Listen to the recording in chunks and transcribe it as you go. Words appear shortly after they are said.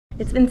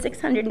It's been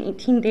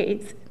 618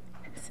 days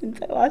since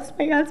I lost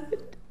my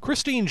husband.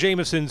 Christine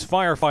Jameson's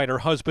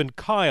firefighter husband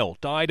Kyle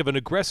died of an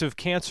aggressive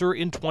cancer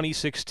in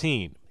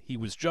 2016. He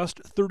was just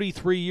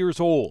 33 years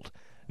old.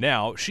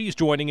 Now she's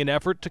joining an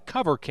effort to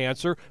cover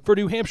cancer for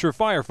New Hampshire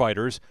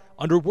firefighters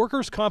under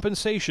workers'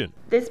 compensation.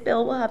 This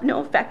bill will have no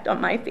effect on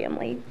my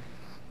family,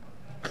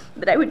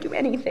 but I would do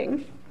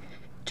anything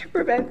to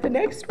prevent the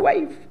next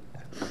wife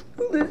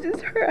who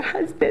loses her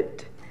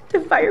husband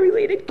to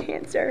fire-related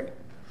cancer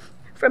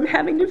from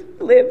having to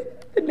live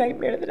the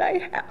nightmare that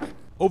I have.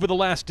 Over the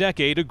last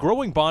decade, a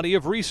growing body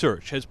of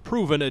research has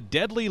proven a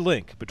deadly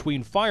link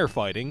between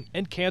firefighting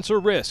and cancer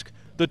risk,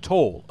 the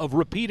toll of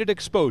repeated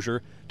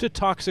exposure to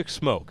toxic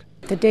smoke.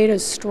 The data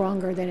is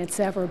stronger than it's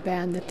ever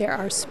been, that there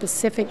are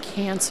specific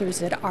cancers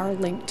that are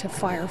linked to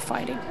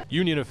firefighting.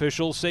 Union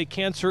officials say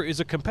cancer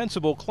is a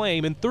compensable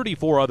claim in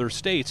 34 other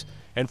states,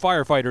 and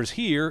firefighters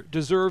here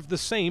deserve the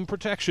same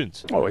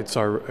protections. Oh, it's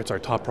our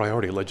top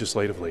priority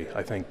legislatively.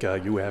 I think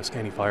you ask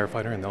any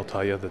firefighter and they'll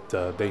tell you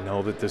that they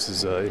know that this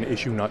is an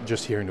issue not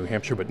just here in New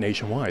Hampshire but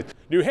nationwide.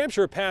 New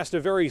Hampshire passed a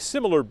very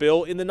similar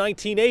bill in the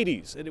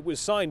 1980s, and it was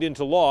signed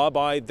into law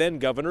by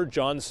then-Governor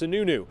John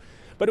Sununu.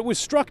 But it was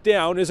struck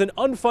down as an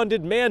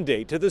unfunded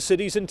mandate to the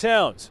cities and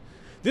towns.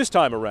 This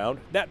time around,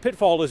 that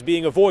pitfall is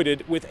being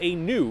avoided with a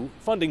new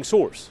funding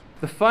source.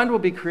 The fund will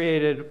be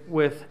created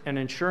with an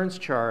insurance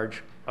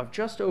charge of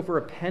just over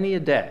a penny a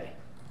day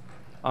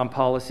on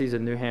policies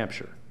in New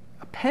Hampshire.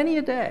 A penny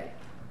a day,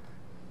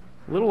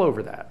 a little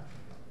over that.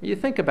 You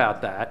think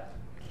about that,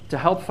 to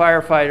help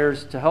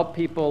firefighters, to help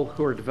people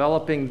who are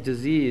developing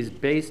disease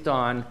based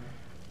on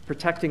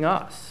protecting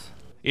us.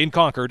 In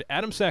Concord,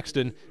 Adam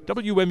Sexton,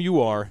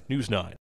 WMUR News 9.